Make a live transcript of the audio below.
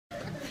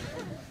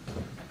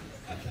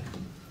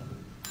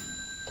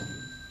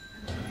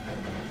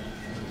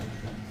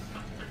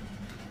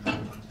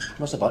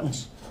What's the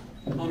buttons?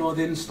 Oh no,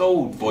 they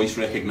installed voice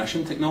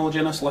recognition technology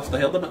in this lift. I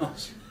heard about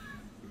this.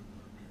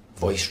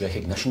 Voice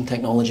recognition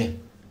technology?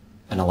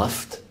 In a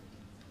lift?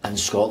 In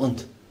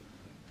Scotland?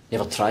 You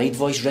ever tried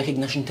voice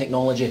recognition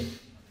technology?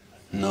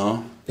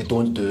 No. They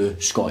don't do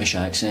Scottish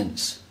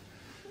accents.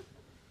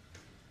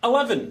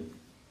 11.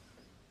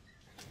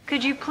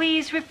 Could you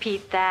please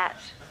repeat that?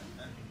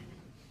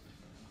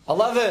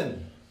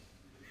 11.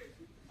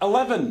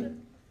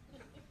 11.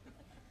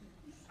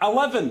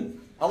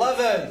 11.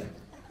 11.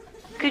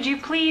 Could you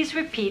please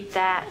repeat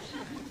that?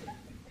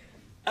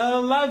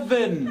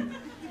 11.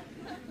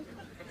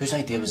 Whose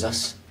idea was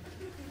this?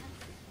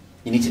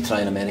 You need to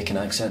try an American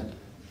accent.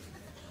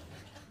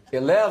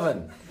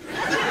 11.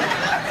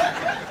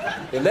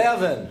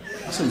 11.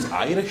 That sounds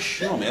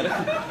Irish, not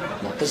American.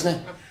 What, doesn't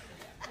it?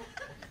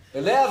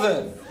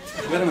 11.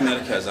 Where in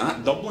America is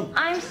that? Dublin?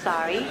 I'm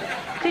sorry.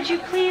 Could you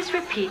please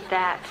repeat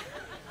that?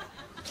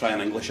 Try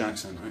an English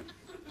accent, right?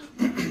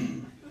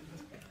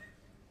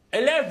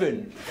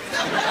 11.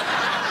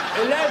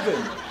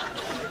 11.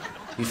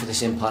 You for the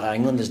same part of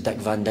England as Dick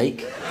Van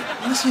Dyke?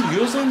 Listen,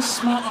 yours then,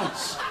 smart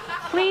ass.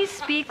 Please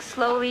speak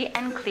slowly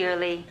and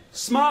clearly.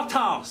 Smart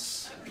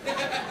ass.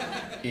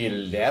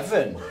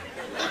 11.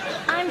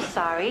 I'm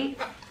sorry.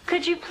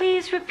 Could you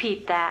please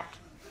repeat that?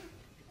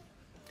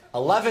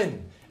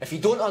 11. If you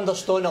don't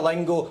understand the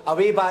lingo,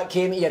 away back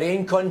home to your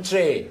own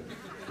country.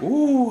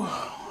 Ooh,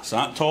 is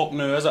that talk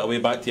now, is it? Away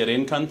back to your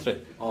own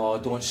country? Oh,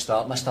 don't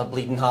start, Mr.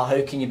 Bleeding Heart.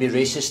 How can you be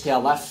racist to a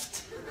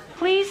lift?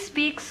 Please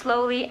speak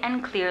slowly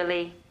and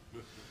clearly.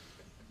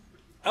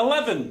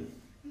 11.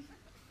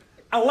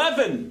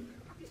 11.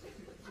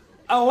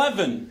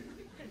 11.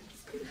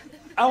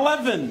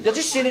 11. You're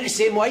just saying it the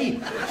same way.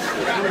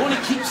 I want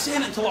to keep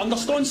saying it until I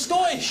understand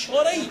Scottish,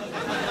 alright?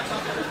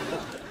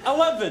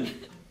 11.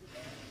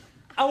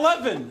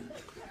 11.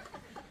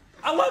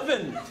 11.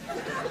 11.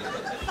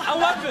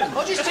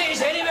 I'll just take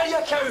us anywhere, you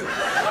cow.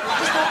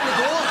 Just open the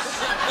doors.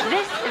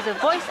 This is a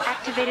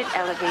voice-activated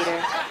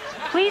elevator.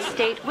 Please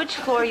state which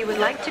floor you would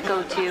like to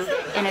go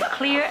to in a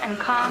clear and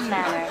calm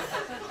manner.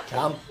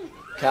 Calm.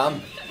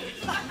 Calm.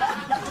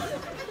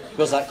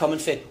 Where's that coming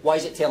from? Why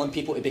is it telling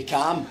people to be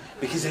calm?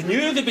 Because they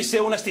knew they'd be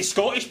selling this to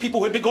Scottish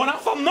people who'd be going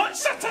off for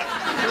nuts at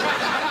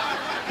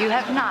it. You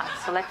have not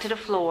selected a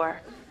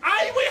floor.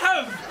 Aye, we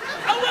have!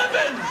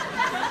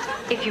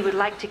 11! If you would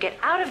like to get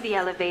out of the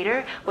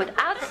elevator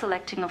without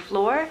selecting a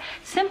floor,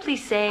 simply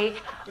say,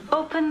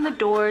 "Open the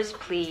doors,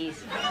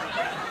 please."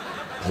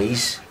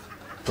 Please?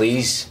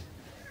 Please?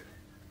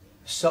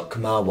 Suck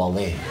my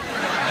wally.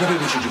 Maybe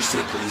we should just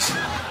say please.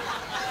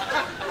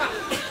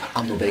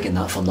 I'm not begging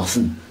that for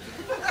nothing.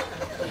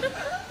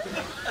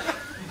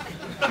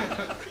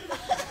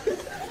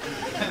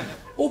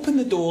 Open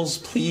the doors,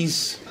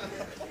 please.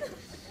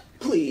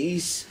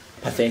 Please.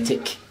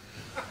 Pathetic.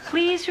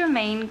 Please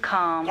remain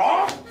calm.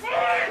 Oh,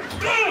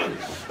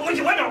 what do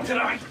you want up to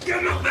that? Get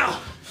him up there.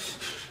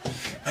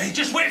 Hey,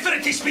 just wait for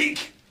it to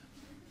speak.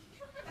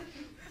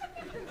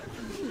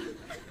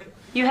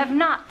 You have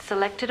not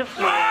selected a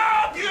floor.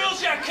 Ah,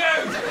 mules, you cow!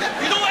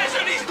 You don't let us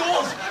out these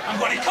doors. I'm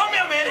going to come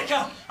to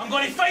America. I'm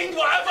going to find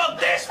whatever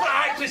desperate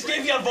actress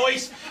gave you a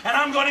voice, and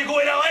I'm going to go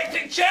in an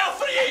electric chair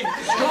for you.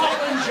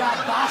 Scotland, you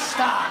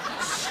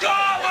bastard!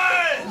 Scotland!